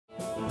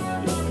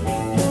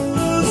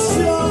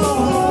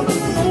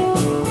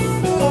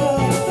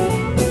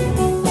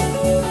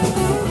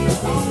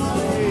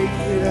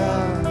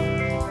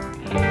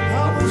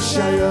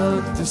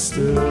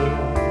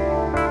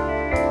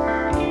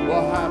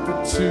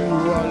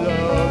our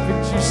love,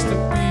 it used to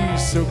be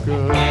so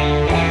good.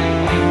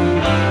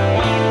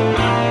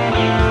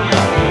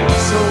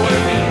 So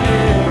when you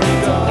hear me,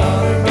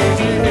 darling, would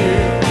you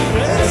hear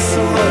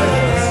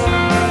SOS?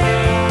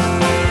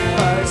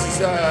 This is,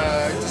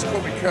 just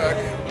call me Kirk.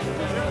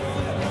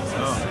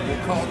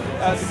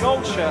 The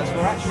gold shirts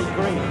were actually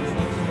green,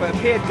 but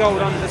appeared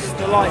gold under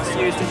the lights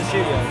used in the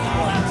studio.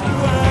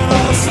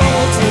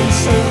 Sultan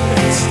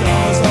shooting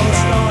stars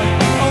last night,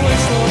 I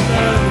wish I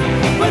knew,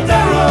 but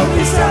they're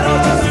only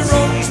satellites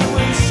wrong to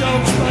wish show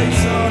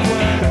space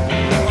hardware.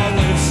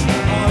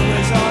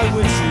 I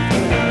wish you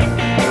could.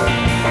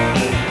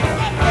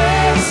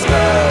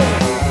 Esther,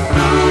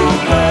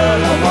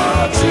 bluebird, I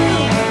want you.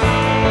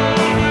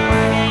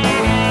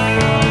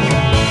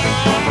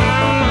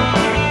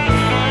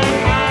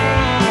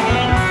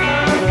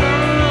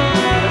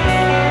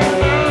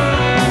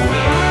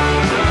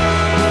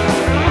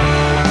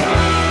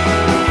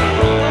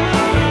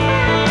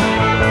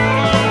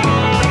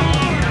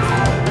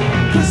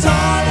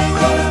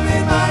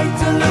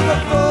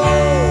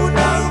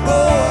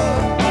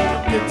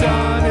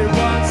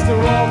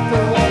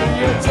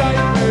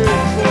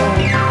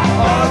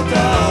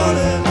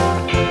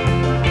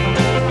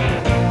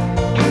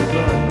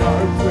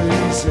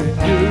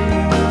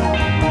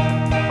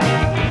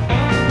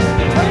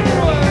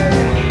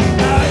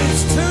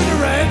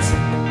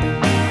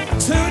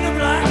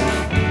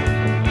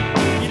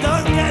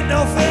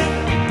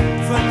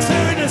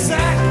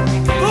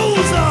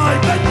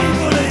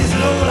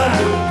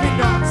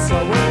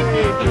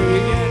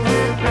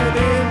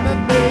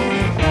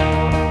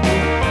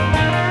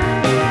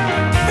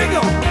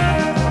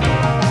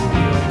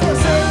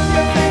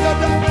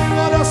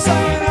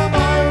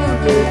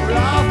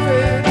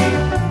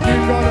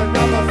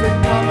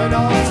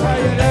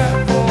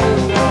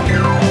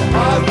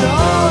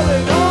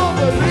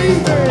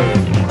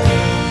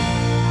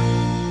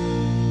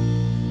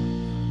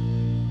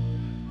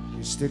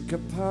 Stick a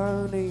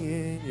pony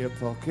in your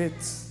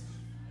pockets,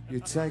 you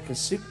take a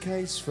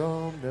suitcase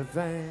from the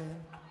van.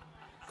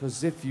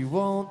 Cause if you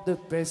want the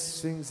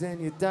best things, then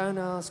you don't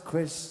ask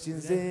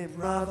questions. Then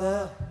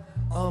brother,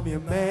 I'm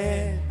your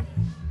man.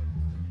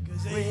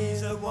 Cause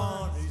he's the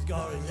one who's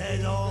got his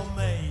head on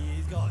me.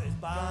 He's got his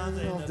bones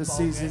in Of the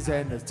seasons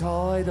and the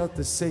tide of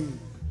the sea.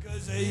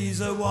 Cause he's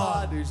the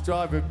one who's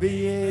driving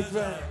me in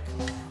wreck.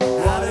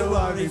 How do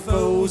only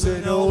fools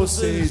and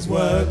horses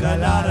work? La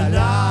la la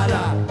la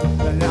la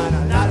la la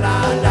la la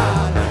la.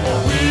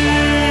 We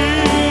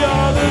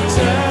are the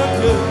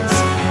champions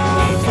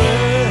of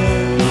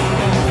fair.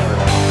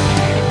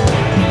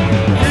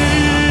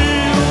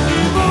 We'll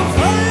keep on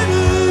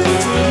fighting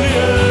to the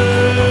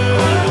end.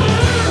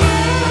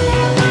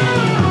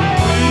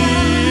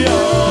 We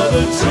are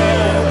the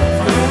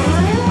champions.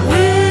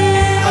 We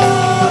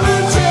are the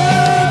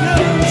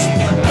champions.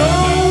 No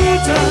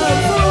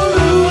time for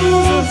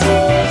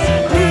losers.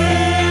 We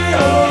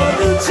are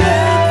the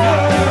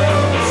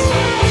champions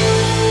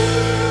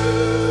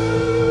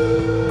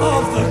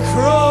of the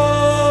Crook.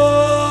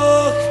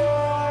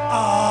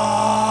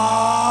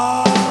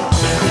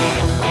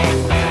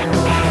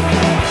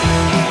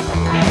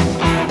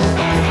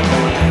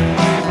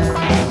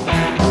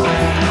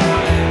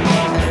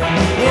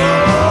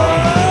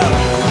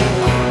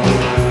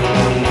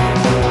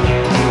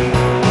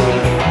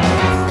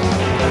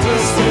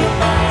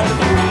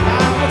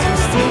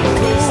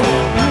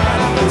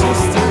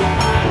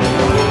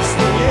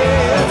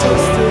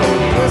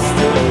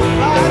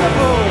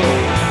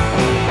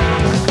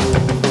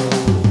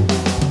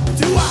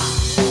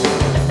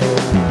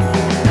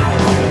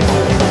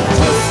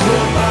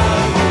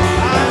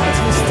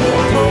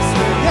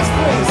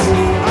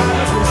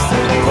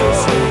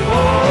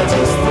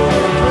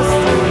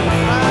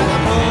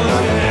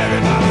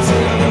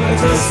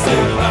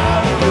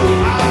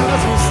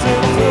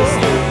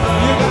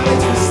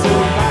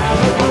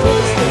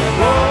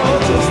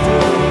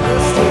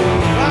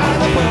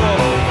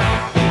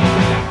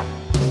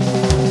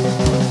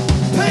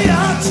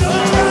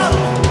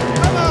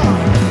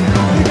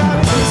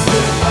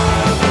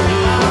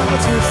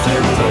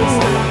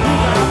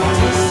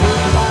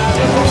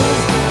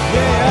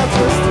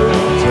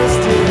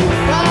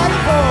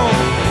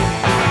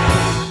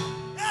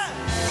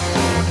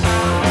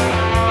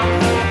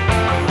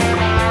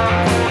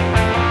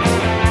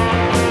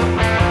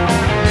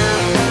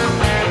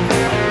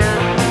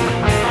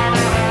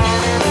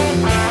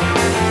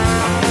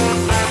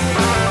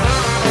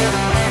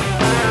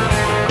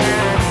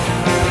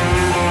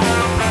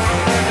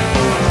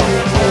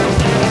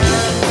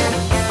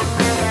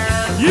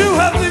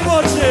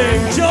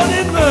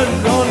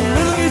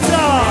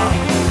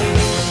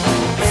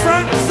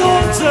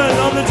 Sultan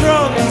on the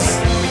drums,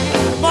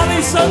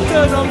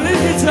 Sultan on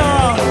lead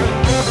guitar,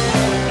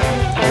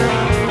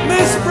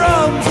 Miss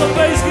Brahms on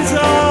bass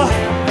guitar,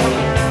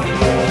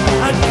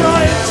 and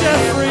Brian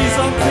Jeffries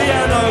on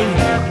piano.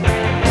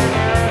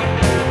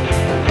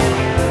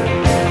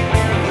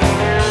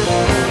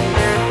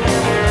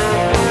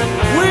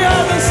 We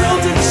are the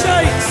Sultan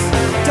Sheiks,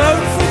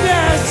 don't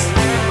forget.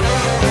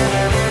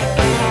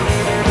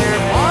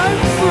 I'm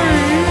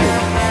free.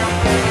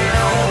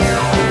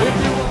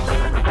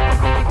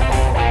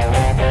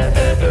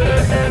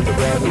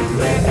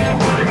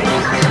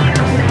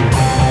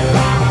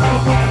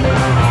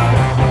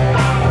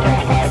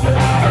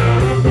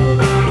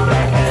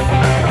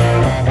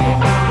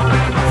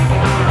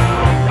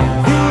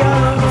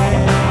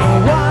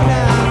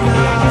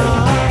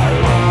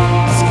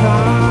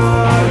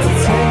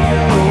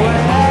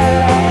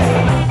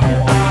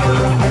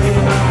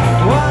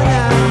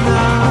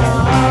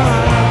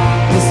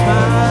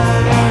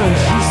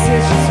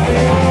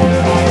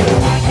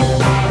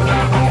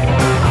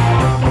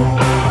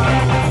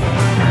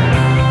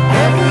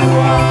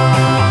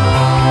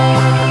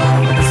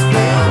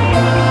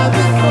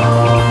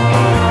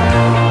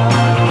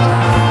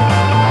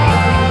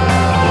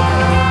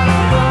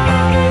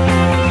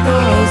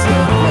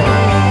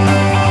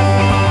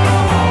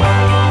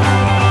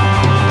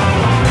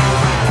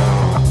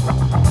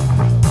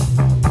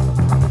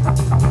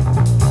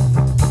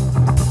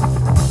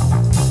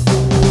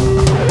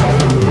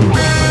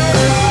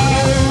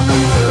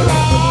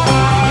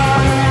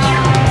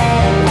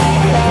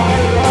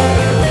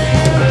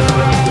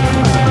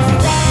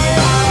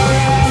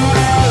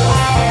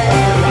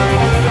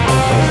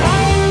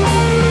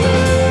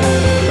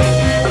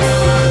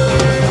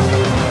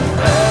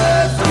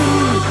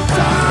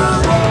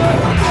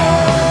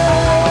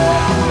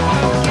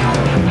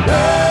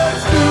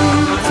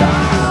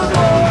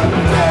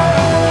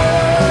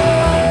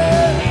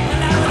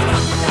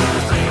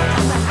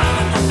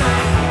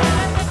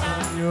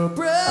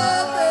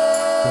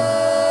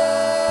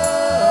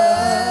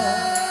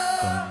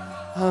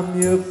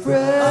 your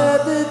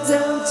brother,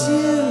 don't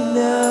you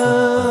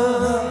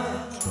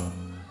know?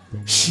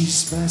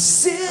 She's my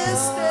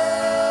sister.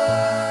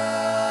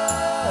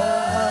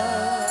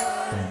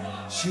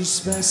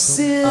 She's my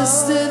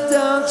sister,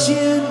 don't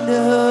you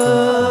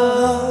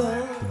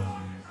know?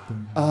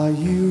 Are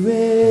you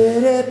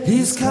ready?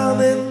 He's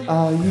coming.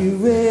 Are you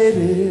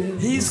ready?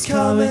 He's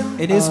coming.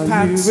 In his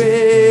pants. Are you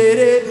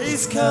ready?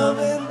 He's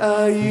coming.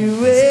 Are you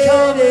ready? He's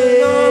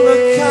coming on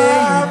a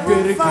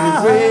You better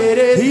get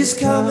ready. He's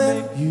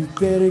coming. You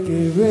better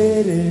get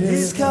ready.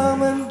 He's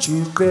coming.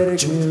 You better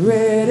get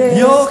ready.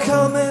 You're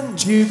coming.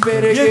 You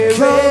better You're get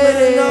coming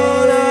ready.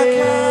 on a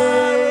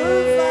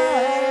caravan.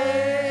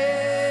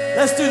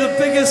 Let's do the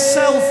biggest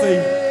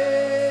selfie.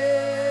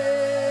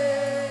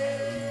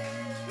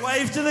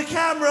 Wave to the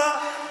camera.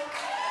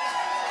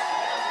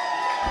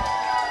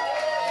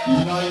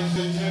 Ladies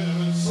and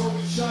gentlemen, Sultan.